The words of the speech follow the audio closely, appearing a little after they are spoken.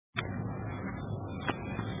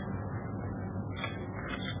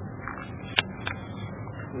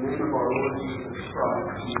name of our Lord Jesus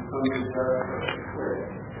Christ, who comes to us quick.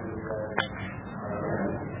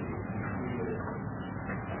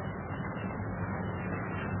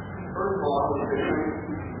 First of all, I would say thank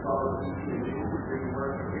you to Father DCU for being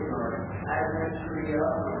working our Advent tree up,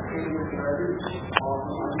 our table beverage. Also,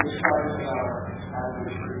 I'm excited about our Advent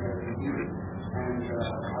tree as a youth. And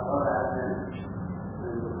I love Advent.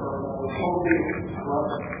 And the whole thing, I love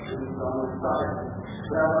it. And so I'm excited.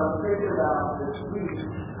 But as I was thinking about this week,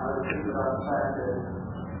 I was thinking about the fact that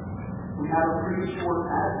we have a pretty short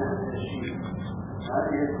Advent this year.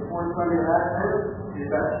 The fourth Sunday of Advent is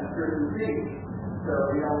actually Christmas Eve. So,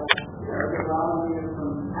 there's not only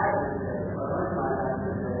some Advent Day, but lunchtime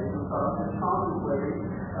Advent Day, because it's contemplating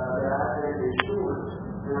that Advent is short.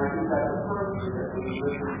 And I think that's appropriate that we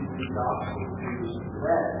listen to the gospel to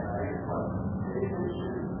today, right? But pay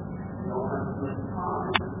attention. You don't have to spend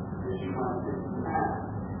time as you might think you have.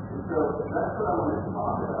 And so that's what I want to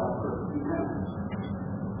talk about for a few minutes.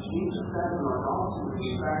 Jesus says in our gospel,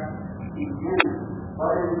 in fact, he begins,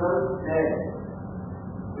 but in those days.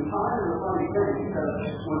 We find it a funny thing because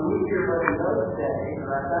when we hear but in those days,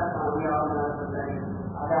 or at that time, we automatically think,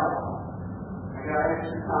 I got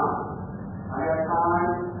extra time. I got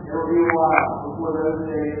time, it'll be a while before those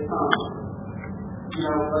days come.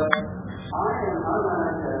 But I'm kind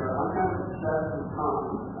of obsessed with time.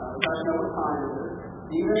 I know what time it is.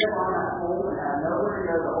 Even if I'm at home and have nowhere to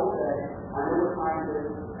go the whole day, I know what time it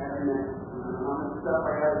is every minute. The stuff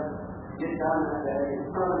I got to get done that day, it's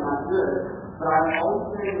probably not good. But I always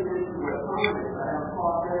pay attention to what time it is. I have a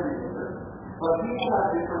clock every day. But people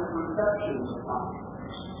have different perceptions of time.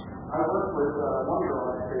 I worked with one girl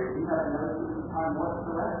that day. She had no time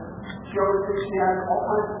whatsoever. She always thinks she has all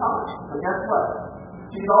kinds of time. But guess what?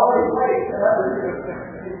 She's always late to everything.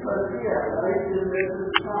 Because she has late to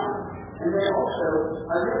this time. And then also,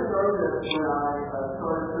 I really learned this when I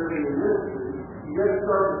started serving in ministry. You go to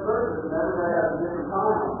start the service and everybody has a different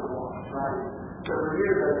time on the watch, right? So for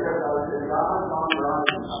years I would say, God's on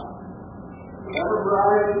Brian's time. Whatever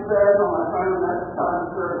Brian says on my phone, that's the time of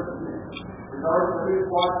service to me. Regardless of whose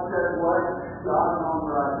watch says what, God's on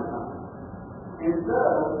Brian's time. And so,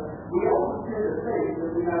 we always tend to think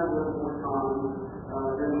that we have a little more time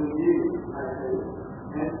than we do, I think.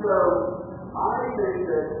 And so, I think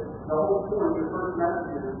that the whole point of the first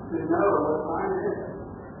message is to know what time it is.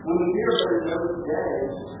 When we hear about those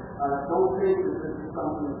days, don't think that this is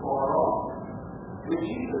something far off. And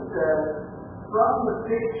Jesus says, from the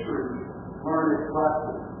fig tree, learn its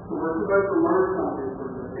lesson. So we're supposed to learn something from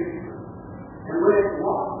the fig tree. And when it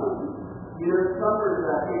blossoms, summer is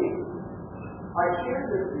at hand. I shared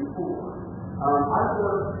this before. I worked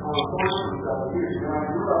on a farm for several years. When I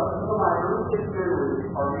grew up, some of my earliest memories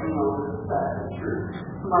are being on this back of the tree.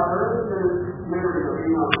 So my earliest memories are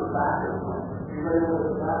being on the tobacco plant. Anybody know what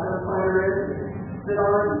a tobacco planter is? Sit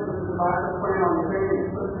on it and put the tobacco plant on the table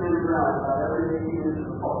and put it in the ground about every 18 inches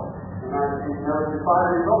apart. And you're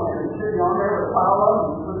 5 years old, you're sitting on there with a pile of them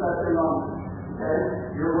and put that thing on. Okay?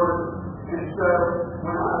 You're working. And so,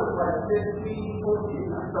 when I was like 15,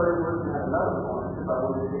 14, I started working at another one because I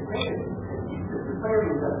wanted to get paid. Because the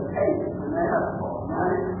family doesn't pay me when they have a farm,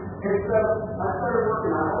 right? And so, I started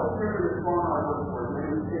working. I always remember this farm I worked for. His name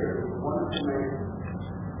was Terry. He was wonderful man.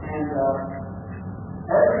 And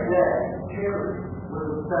every day, Terry was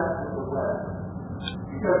obsessed with the weather.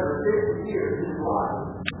 Because for 50 years, his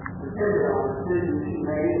life depended on decisions he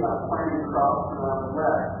made about planting crops around the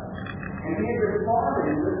weather. And he had been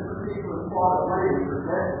farming this particular plot of land for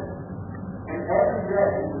decades. And every day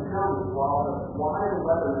he would tell me why the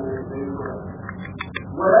weatherman was incorrect.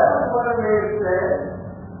 Whatever the weatherman said,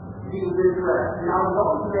 he was incorrect. And I was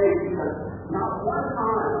always amazed because not one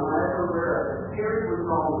time am I ever aware of it, Terry was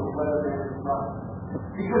wrong with the weatherman was right.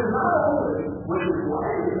 Because not only was his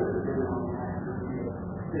land dependent on the accuracy of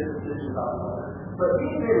his decision about the weather, but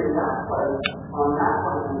he had been in that place on that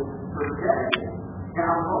land for decades. And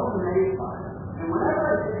I was always amazed by it. And whenever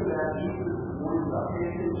I think that Jesus was warning about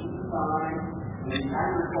patience and design and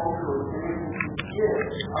agricultural examples he did,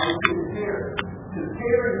 I was going to hear it. Because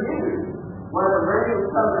Terry knew whether rain was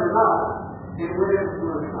coming or not, and when it was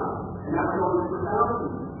going to come. And that's what was profound to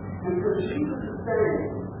me. And so Jesus is saying,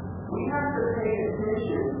 we have to pay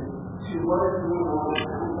attention to what is going on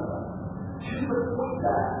around us. To the point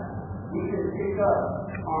that we can pick up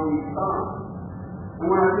on these signs. And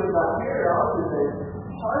when I think about Terry, I often say,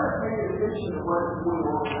 part of paying attention to what is going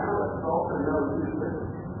on around us is also knowing who's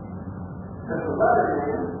listening. Because the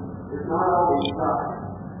weatherman is not always right.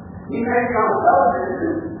 He may be on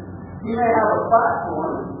television, he may have a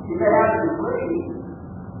platform, he may have a degree,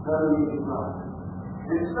 doesn't mean he's right.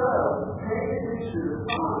 And so, pay attention to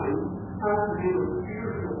signs has to do with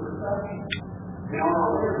spiritual perception. In our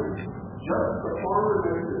awareness, just the farmer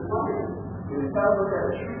makes his plan, and if I look at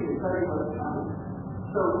a tree and tell you what's coming.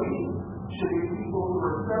 So we should be people who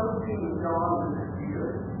are so tuned with God and the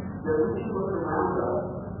Spirit that we can look around us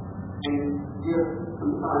and give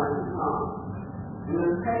some time to come. And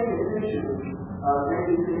then paying attention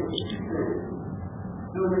maybe things two things.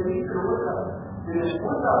 So when you can look up, and it's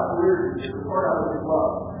one about weird, it's the part I would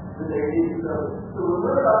love that they need. So when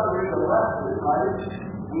we're about to read a lesson, right,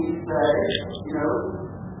 we say, you know,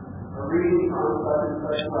 a reading on such and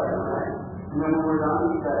such way, right? And then when we're done,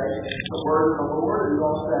 we say the word of the Lord, and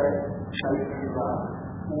we'll say, thank you, God.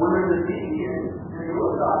 When we're in the beginning, in the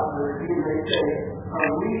Lord Gospel, they say,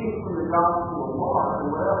 I'm reading from the Gospel of Mark, or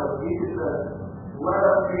whatever, Jesus says, let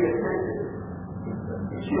us be attentive.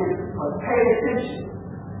 Pay attention.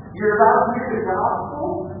 You're about to hear the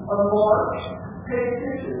Gospel of Mark. Pay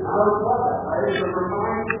attention. I don't love that, right? It's a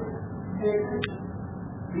reminder. Pay attention.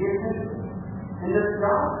 Be attentive. And this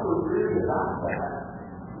Gospel is really about that.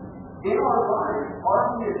 In our life, are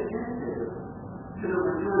we attentive to the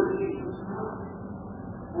return of Jesus Christ?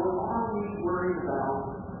 Or are we worried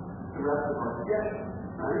about the rest of our schedule?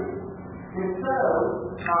 Right? And so,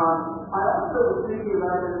 I also was thinking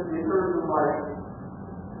about it in terms of like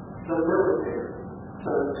the military.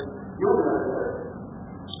 So, you'll know this.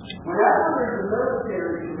 Whenever there's a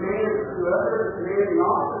military commander, whoever the commanding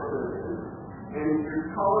officer is, and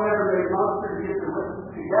you're calling everybody monster to get the list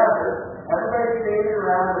together, everybody's standing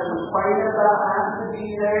around and complaining about having to be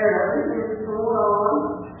there and everything that's going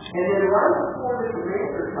on. And then right before the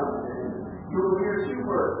commander comes in, you'll hear two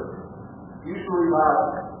words, usually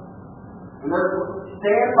loud. And there's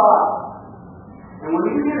stand by. And when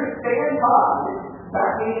you hear stand by, that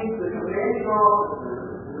means the commanding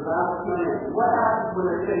officer is about to come in. What happens when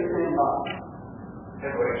they say stand by?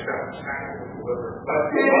 Everybody shuts down and delivers.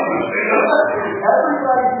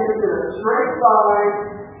 Everybody gets in a straight line,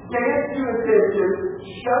 stands to attention,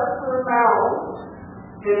 shuts their mouths,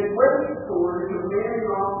 and waits for the commanding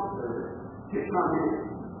officer to come in.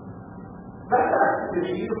 That's actually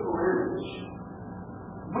a beautiful image.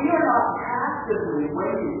 We are not passively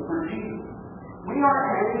waiting for Jesus. We aren't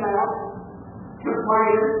hanging out,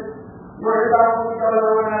 complaining, worried about what's going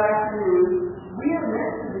on that afternoon. We are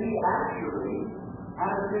meant to be actually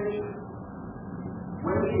at attention,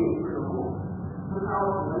 waiting for the Lord. Look how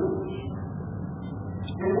it's arranged.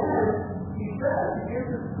 And then he says, he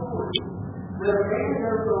gives a story that a man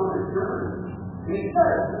goes on a journey. And he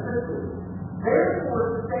says,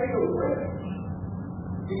 therefore stay awake.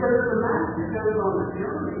 Because if the master goes on a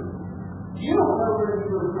journey, you don't know when he's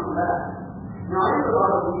going to come back. Now, I have a lot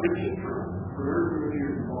of leadership training for nurses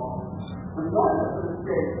years involved. And one of the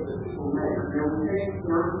mistakes that people make is they will take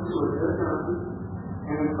nurses who are good nurses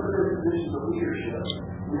and we put them in positions of leadership.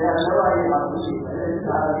 We have no idea how to lead. They didn't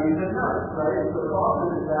know how to be a good nurse, right? And so it's often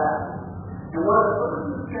is that. And one of the first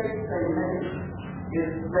mistakes they make is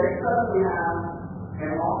they suddenly have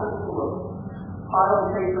an office full of pile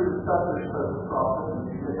of paper and stuff they're supposed to process.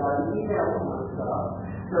 They got an email and all this stuff.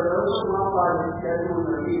 They're overwhelmed by the schedule in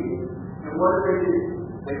their meetings. And what do?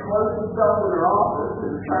 They close themselves in their office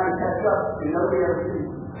and they're trying to catch up and nobody ever sees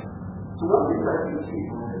them. So one thing I teach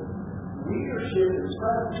people is leadership is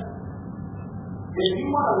present. If you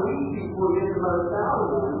want to lead people and get the most out of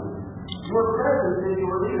them, your presence is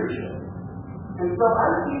your leadership. And so I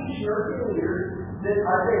teach your leaders that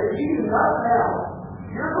I say, if you do nothing else,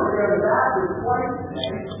 you're going to go to the bathroom twice a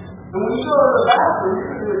day. And when you go to the bathroom,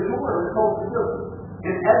 you're going to do a tour of the whole facility.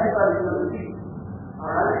 And everybody's going to see you.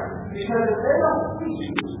 Alright? Because if they don't see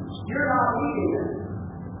you, you're not leading them.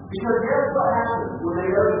 Because guess what happens when they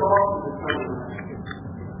go to Boston and come to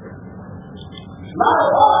not a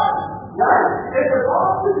lot. Right? If the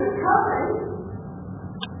Boston is coming,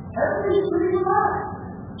 everything's pretty relaxed.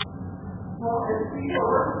 Well, if people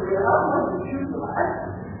are here, I want to choose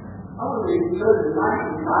relaxed. I want to be good and nice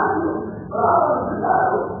and mindful, but I want to know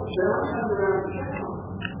that I'm coming around the channel.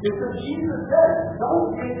 Because Jesus said,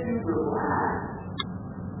 don't get too relaxed.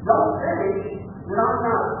 Don't think that I'm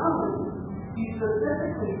not coming. He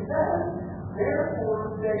specifically said,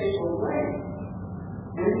 therefore stay awake.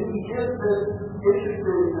 And he gives this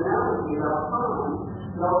interesting analogy about time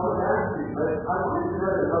that I'll come back to. But I wanted to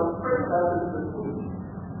know that I was praying about this week.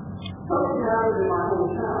 Something happened in my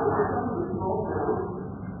hometown. I come from a small town.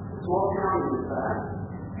 Small county, in fact,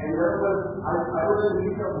 and there was, I don't know the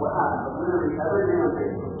details of what happened, but literally every day on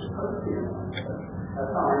Facebook was posting about it.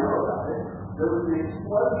 That's how I know about it. There was an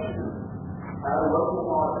explosion at a local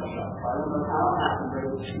auto shop. I don't know how it happened, but it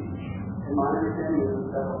was huge. And my understanding is that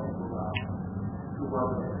several people died. to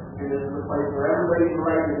work there. And this is a place where everybody's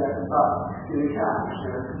related at the top in the couch.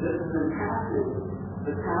 And this has been passing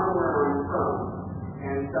the town where I'm from.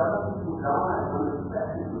 And several people died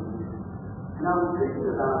unexpectedly. And I was thinking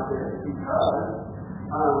about this because,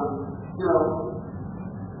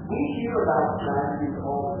 we hear about tragedies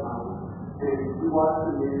all the time. And we watch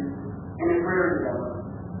the news, and it rarely ever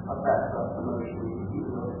affects us emotionally.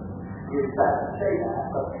 It's bad to say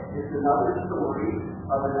that, but it's another story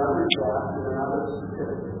of another death and another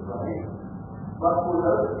statistic, right? But for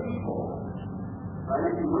those people, right,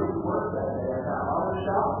 if you went to work that day, I got a lot of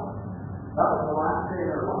shout. That was the last day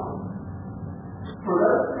of their life. For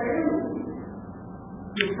those families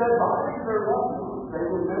who said bye to their loved ones, they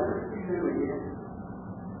will never see them again.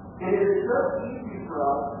 And it is so easy for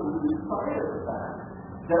us to lose sight of the fact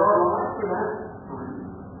that our lives are not free,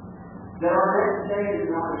 that our next day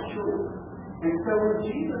is not assured. And so when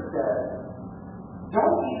Jesus says,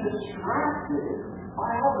 don't be distracted by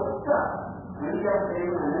all the stuff. I know you got a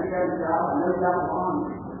family, I know you got a job, I know you got a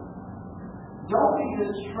laundry. Don't be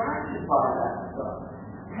distracted by that stuff.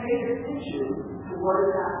 Pay attention to what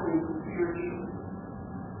is happening spiritually.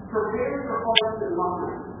 Prepare your hearts and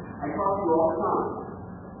minds. I talk to you all the time.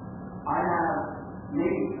 I have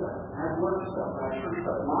maybe stuff, I have work stuff, I have church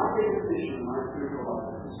stuff. My biggest issue in my spiritual life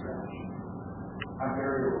is distraction. I'm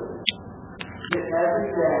very aware. That every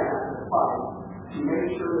day I have to fight to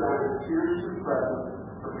make sure that I am spiritually present,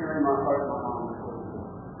 preparing my heart and my mind for the Lord.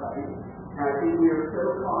 Right? And I think we are so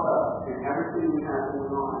caught up in everything we have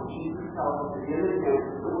going on. Jesus tells us again and again,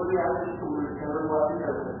 story after story, every weapon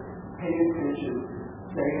over, pay attention,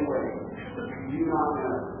 stay away. You do not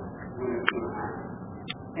know when it's going to happen.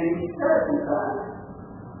 And he says, in fact,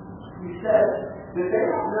 that they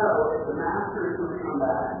don't know if the master is going to come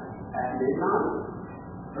back at midnight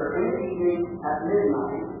or any evening at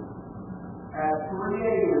midnight at 3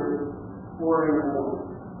 a.m. or in the morning.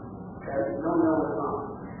 Okay? You don't know what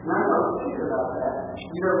time. And I was thinking about that.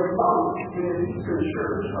 We come in the Eastern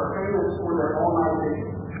Church are famous for their all-night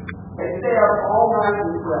meetings. They stay up all night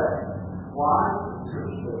and pray. Why?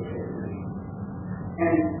 Church dedication.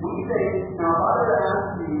 And we think, now if I were to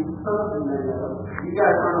ask you something they know, you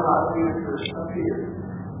guys learn a lot of answers up here.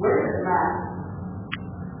 Where is Matthew?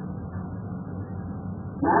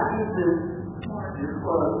 Matthew's is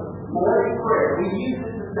morning prayer. We use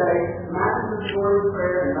it to say Matthew's is morning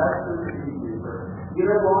prayer and Lester's is evening prayer. You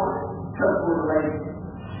know why? Because we're lazy.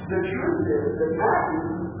 The truth is that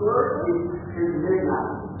Matthew's historically is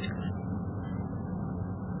midnight.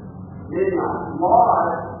 Midnight.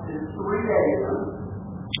 Laws is 3 a.m.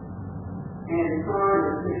 and time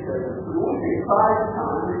is 6 a.m. So when we say 5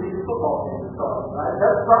 time, we need a football game to start, right?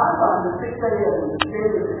 That's 5 times at 6 a.m. in the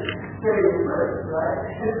stadium race, right?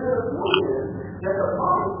 And so the point is that the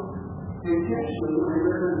monk intentionally, when they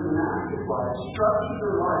live in the monastic life, structures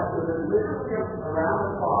their life so that literally around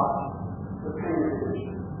the clock, they're paying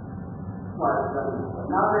attention. Why is that?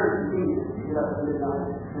 Not very convenient to get up at midnight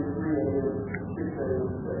and 3 a.m., 6 a.m.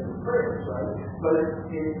 to say the prayers, right? But it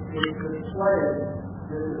displays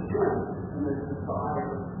this strength and this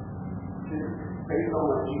desire to, based on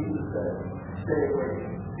what Jesus said, stay awake,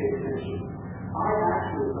 pay attention.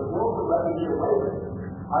 The world will let me get away with it.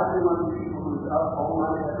 I've been one of the people who's up all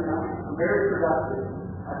night every night. I'm very productive.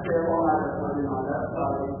 I stay up all night learning my best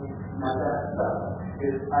study, my best stuff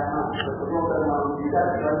is at night. But the world doesn't want to do that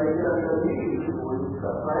because they get up and go meetings in the morning and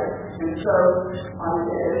stuff, right? And so I'm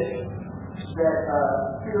ish that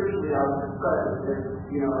spiritually I was expressing that,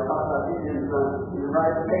 I talk about getting in the zone. You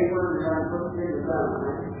write the paper, you're going to put it in the zone,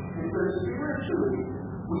 right? And so spiritually,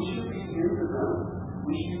 we should be in the zone.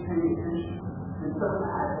 We should be paying attention. And so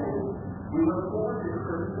Advent, we look forward to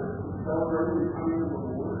Christmas, celebrating the coming of the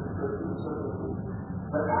Lord, Christmas services.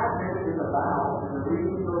 But Advent is about, and the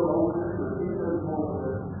reason we go along with this, and the reason we go along with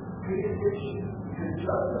this, pay attention, because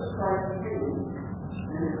just as Christ came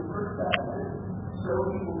in his first Advent, so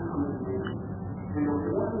he will come again. And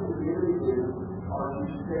the one thing we really do are to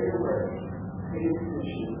stay awake, pay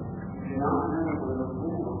attention, do not know when the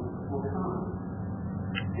Lord will come.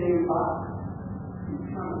 Stay by, he's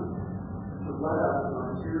coming. So let us, in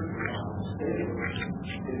our spiritual life, stay awake.